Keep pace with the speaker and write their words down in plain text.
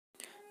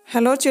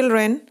Hello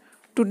children,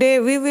 today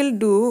we will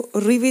do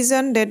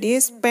revision, that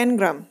is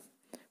pangram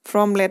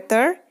from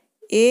letter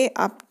A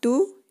up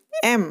to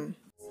M.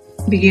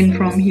 Begin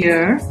from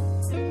here,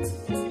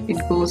 it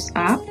goes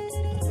up,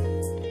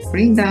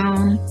 bring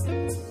down,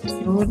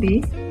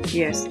 slowly,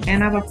 yes,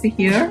 and up to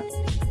here,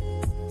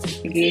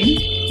 again,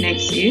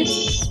 next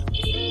is,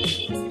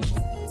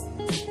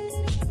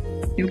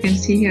 you can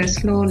see here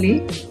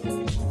slowly,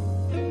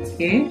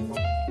 okay.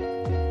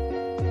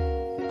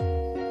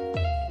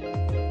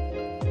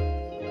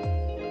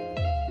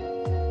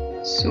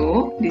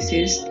 So this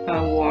is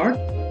a word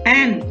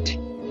ant,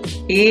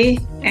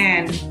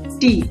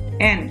 A-N-T,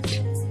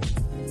 ant.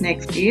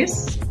 Next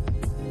is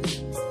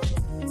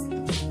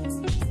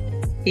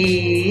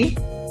A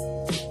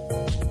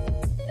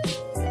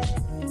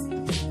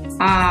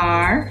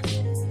R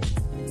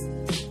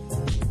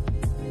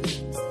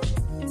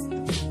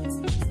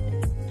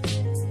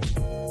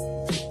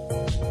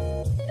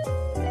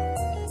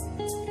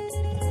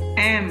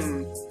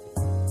M,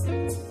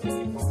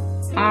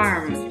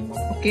 arm.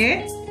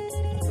 Okay,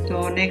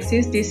 so next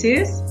is, this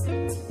is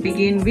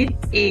begin with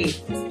A.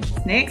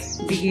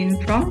 Next begin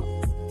from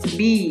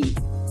B.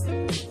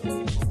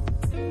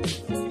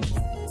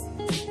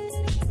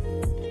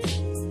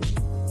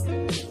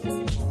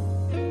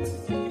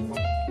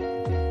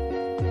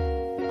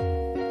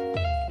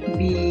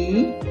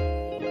 B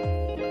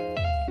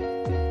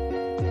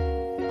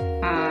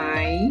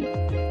I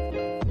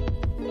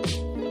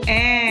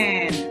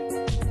N.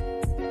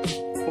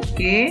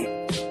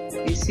 Okay,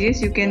 this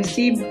is, you can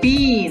see,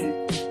 bean.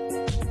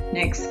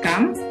 Next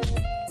come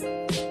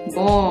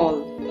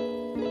ball.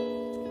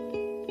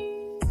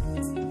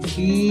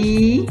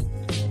 B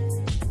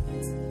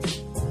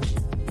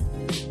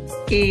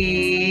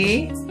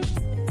A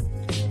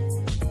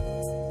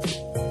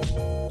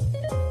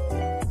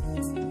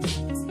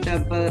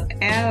double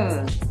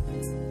L.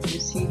 You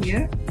see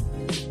here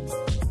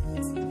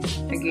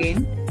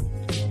again.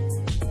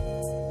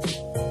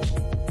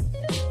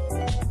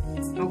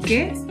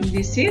 Okay,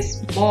 this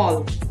is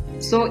ball.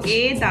 So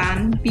A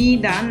done, B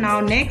done.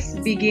 Now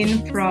next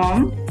begin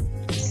from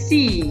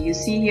C. You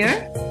see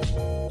here,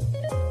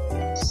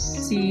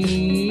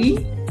 C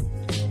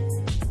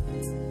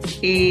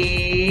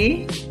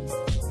A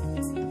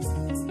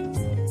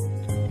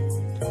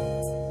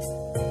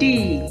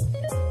T.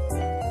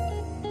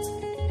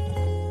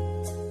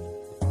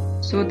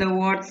 So the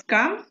words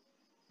come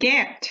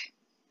cat.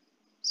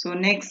 So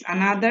next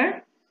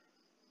another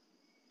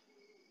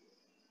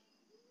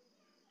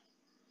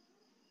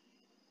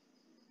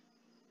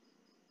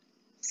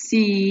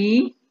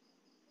C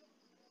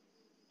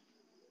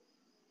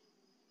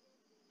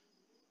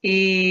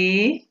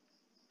A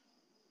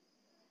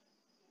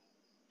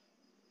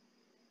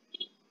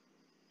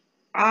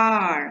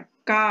R,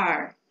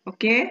 car.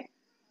 Okay,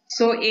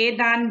 so A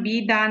done,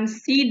 B done,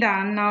 C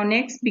done. Now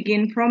next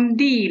begin from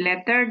D,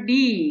 letter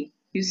D.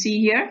 You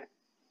see here,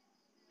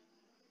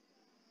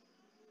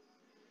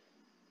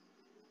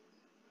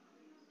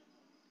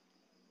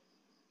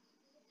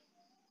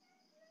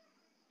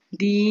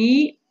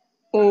 D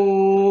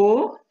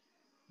O,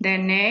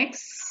 then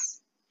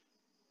next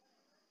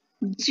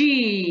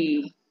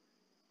G.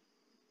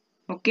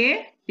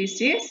 Okay,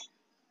 this is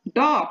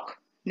dog.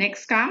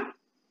 Next come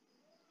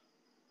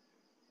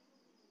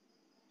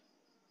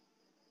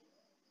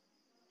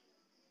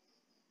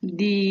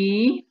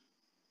D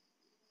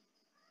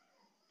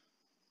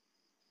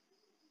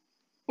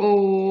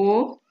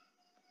O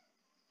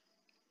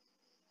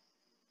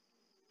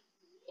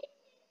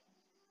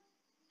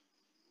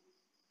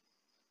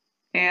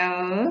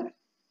L,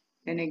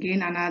 then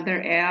again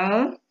another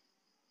L,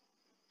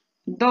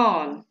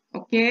 doll.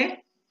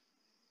 Okay,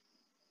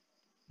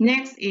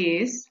 next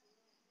is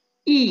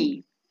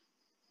E.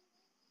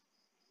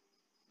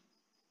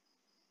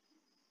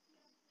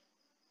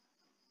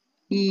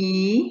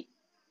 E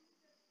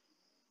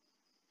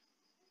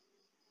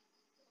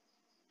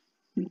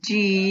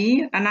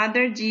G,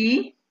 another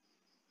G,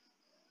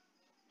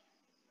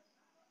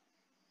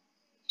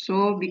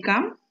 so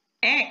become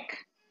egg.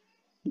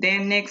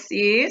 Then next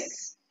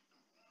is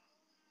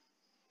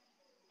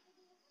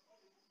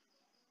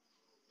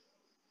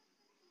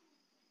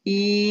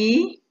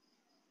E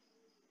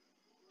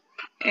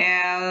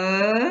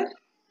L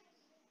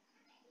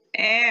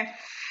F,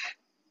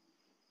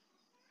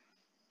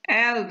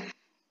 elf.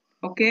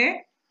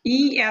 Okay,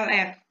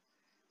 ELF.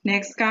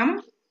 Next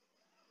come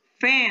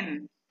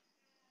fan,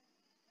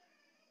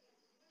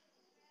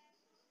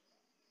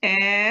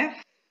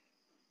 F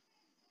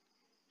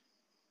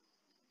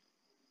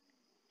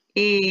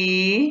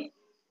A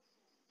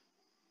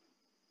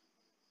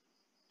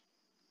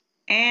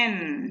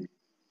N.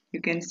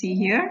 You can see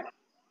here,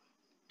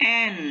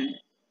 N,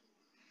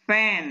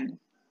 fan.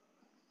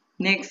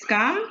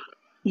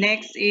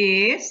 Next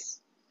is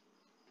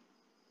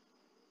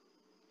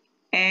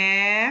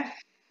F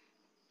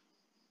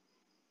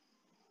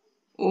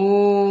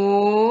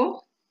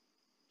O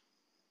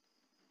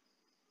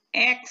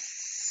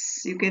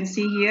X. You can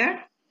see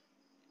here,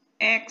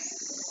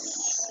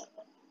 X.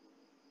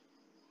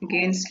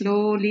 Again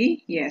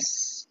slowly,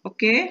 yes.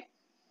 Okay.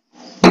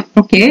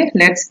 Okay,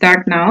 let's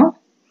start now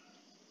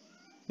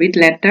with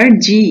letter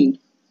G.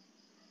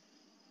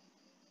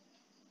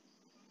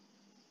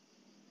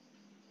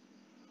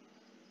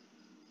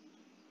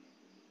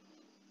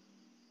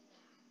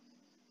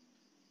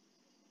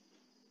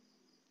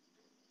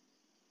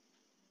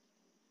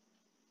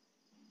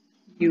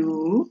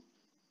 U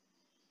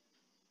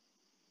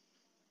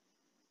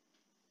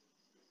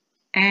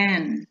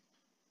N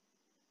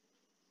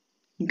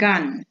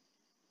gun.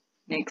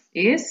 Next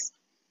is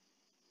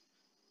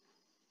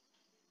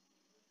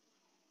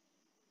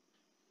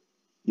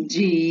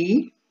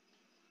G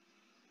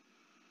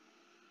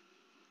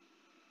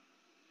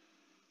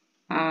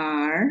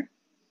R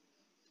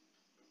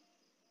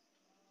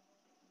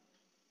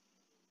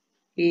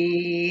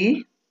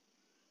A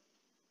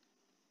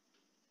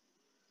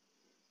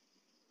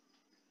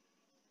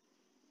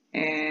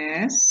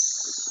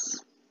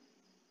S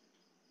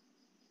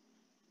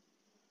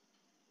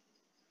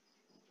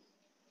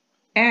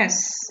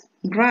S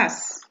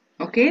grass.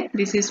 Okay,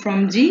 this is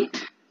from G.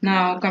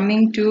 Now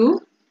coming to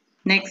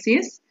next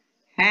is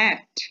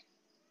hat.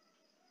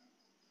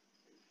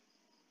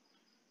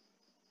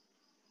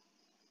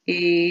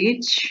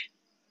 H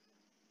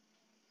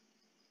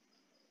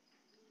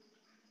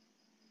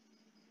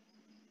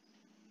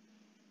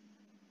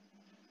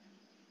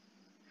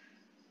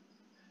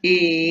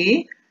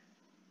A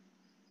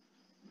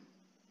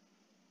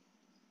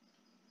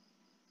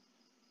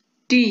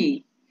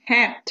T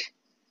hat.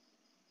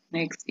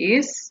 Next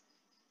is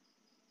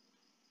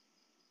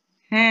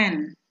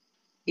hen.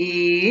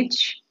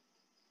 H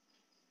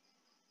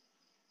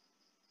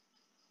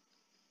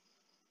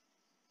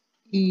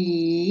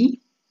E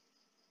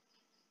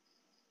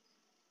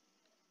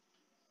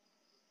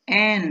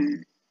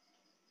N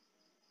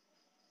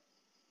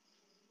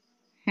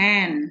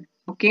hen.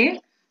 Okay,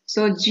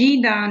 so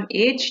G done,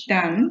 H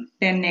done,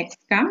 then next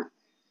come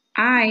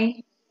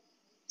I.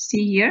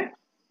 See here,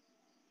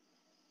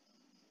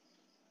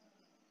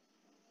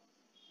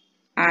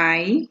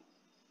 I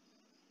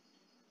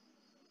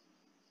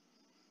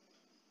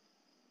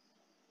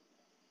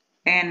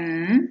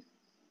N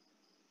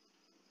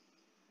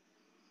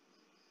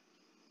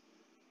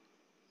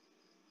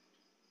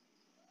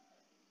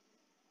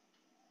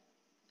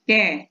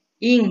K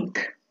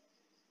ink.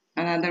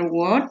 Another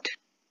word,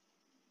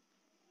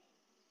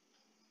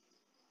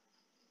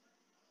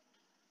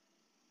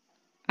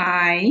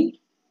 I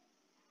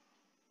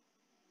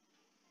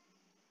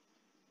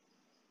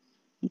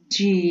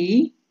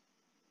G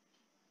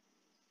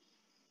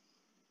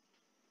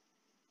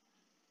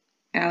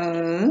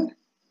L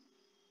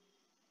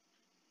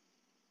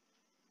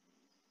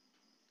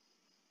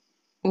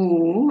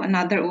O.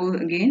 Another O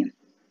again.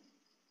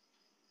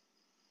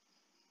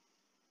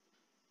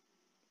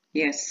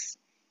 Yes,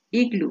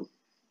 igloo.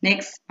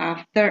 Next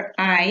after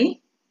I,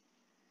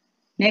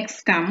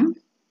 next come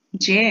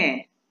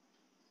J.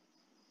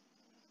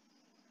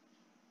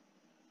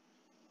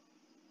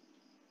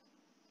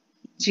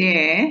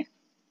 J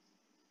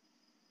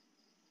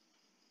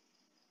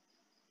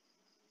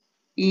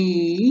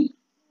E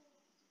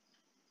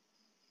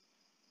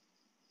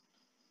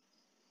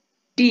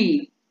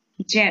T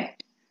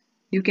jet.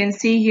 You can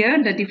see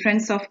here the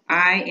difference of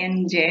I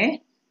and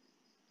J.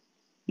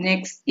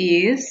 Next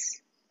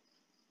is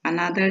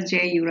another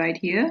J you write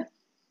here.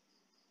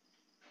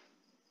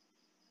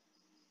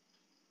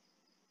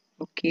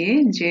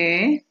 Okay,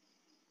 J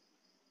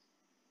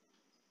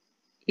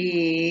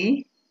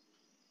A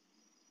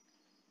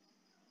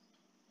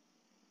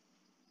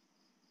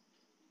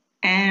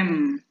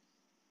M.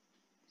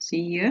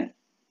 See here,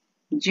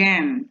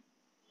 jam.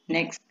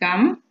 Next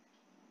come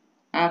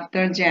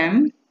after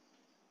jam,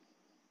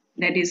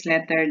 that is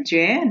letter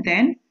J,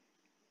 then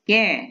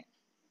K.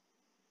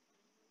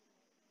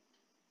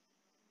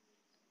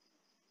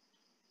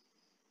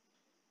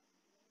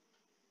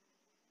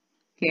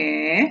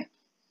 K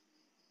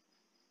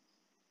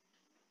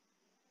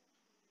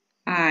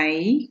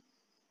I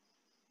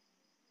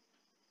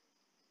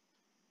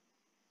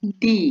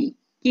D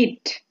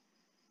kit.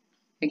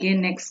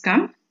 Again next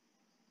come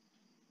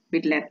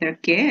with letter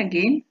K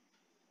again.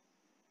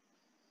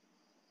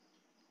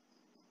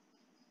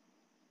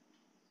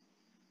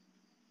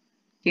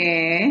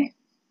 K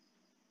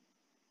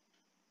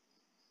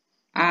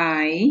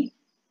I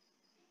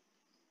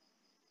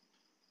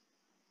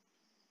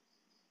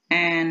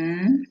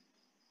N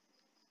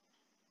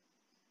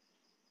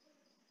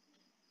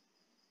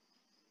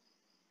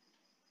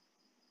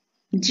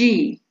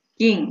G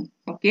king.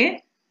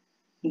 Okay,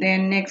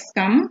 then next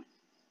come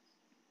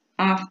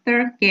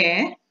after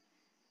K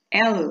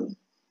L.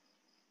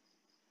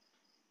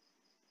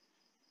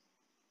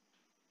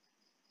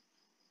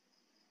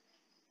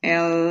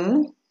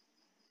 L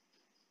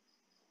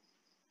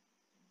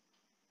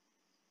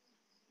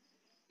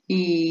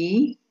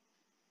E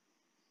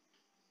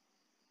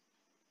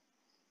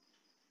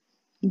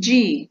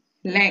G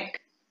leg.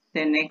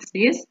 Then next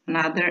is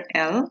another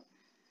L,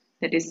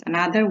 that is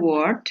another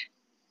word.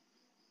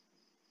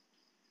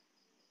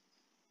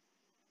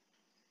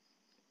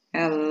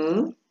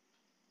 L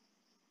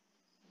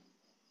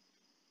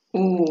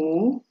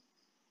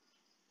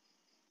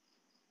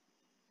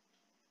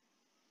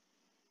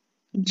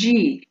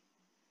G,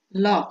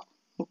 lock.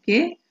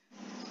 Okay.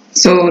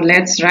 So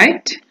let's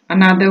write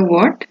another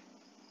word.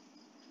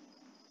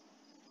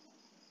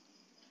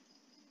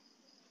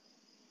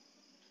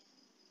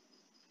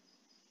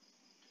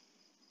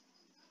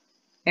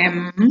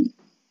 M,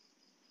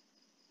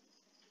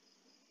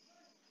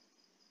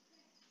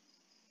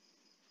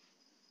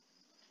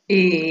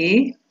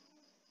 A,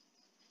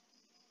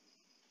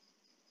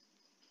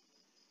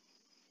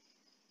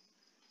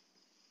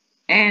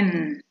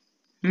 N,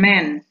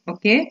 man.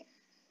 Okay.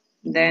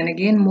 Then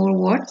again more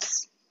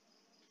words.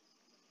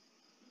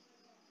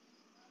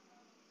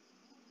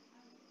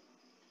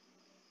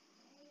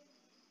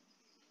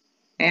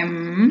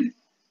 M,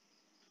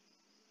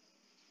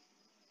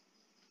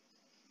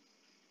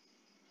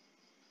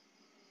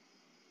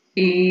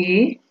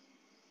 A,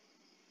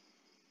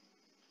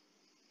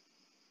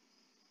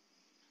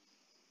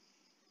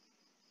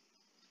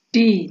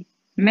 D,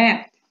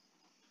 map.